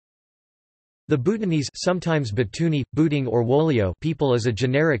The Butonese, sometimes Batuni, Buting or Wolio people is a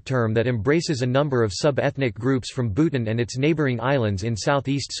generic term that embraces a number of sub-ethnic groups from Buton and its neighboring islands in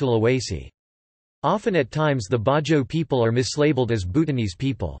southeast Sulawesi. Often at times the Bajo people are mislabeled as Butonese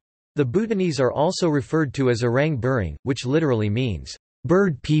people. The Butonese are also referred to as Orang Burung, which literally means,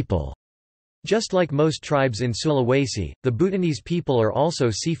 bird people. Just like most tribes in Sulawesi, the Butonese people are also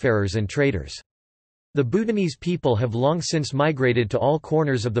seafarers and traders. The Butonese people have long since migrated to all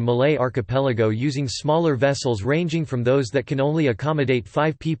corners of the Malay archipelago using smaller vessels ranging from those that can only accommodate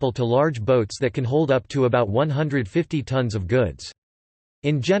 5 people to large boats that can hold up to about 150 tons of goods.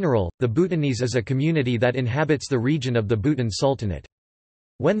 In general, the Butonese is a community that inhabits the region of the Buton Sultanate.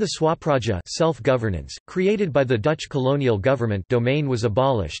 When the Swapraja self-governance, created by the Dutch colonial government domain was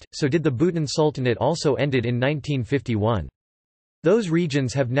abolished, so did the Buton Sultanate also ended in 1951. Those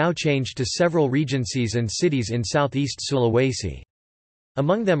regions have now changed to several regencies and cities in southeast Sulawesi.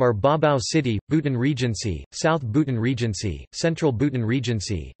 Among them are Babao City, Buton Regency, South Buton Regency, Central Buton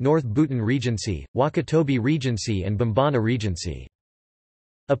Regency, North Buton Regency, Wakatobi Regency and Bombana Regency.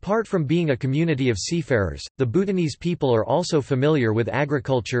 Apart from being a community of seafarers, the Butonese people are also familiar with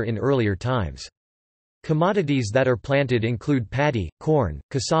agriculture in earlier times. Commodities that are planted include paddy, corn,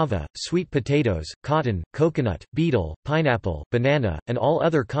 cassava, sweet potatoes, cotton, coconut, betel, pineapple, banana, and all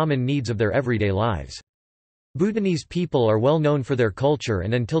other common needs of their everyday lives. Butonese people are well known for their culture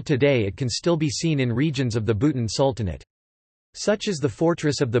and until today it can still be seen in regions of the Buton Sultanate. Such is the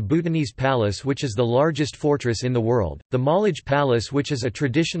fortress of the Butonese Palace, which is the largest fortress in the world, the Malaj Palace, which is a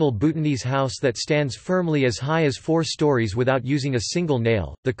traditional Butonese house that stands firmly as high as 4 stories without using a single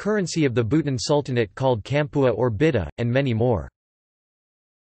nail, the currency of the Buton Sultanate called Kampua or Bida, and many more.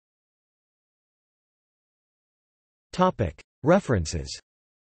 References.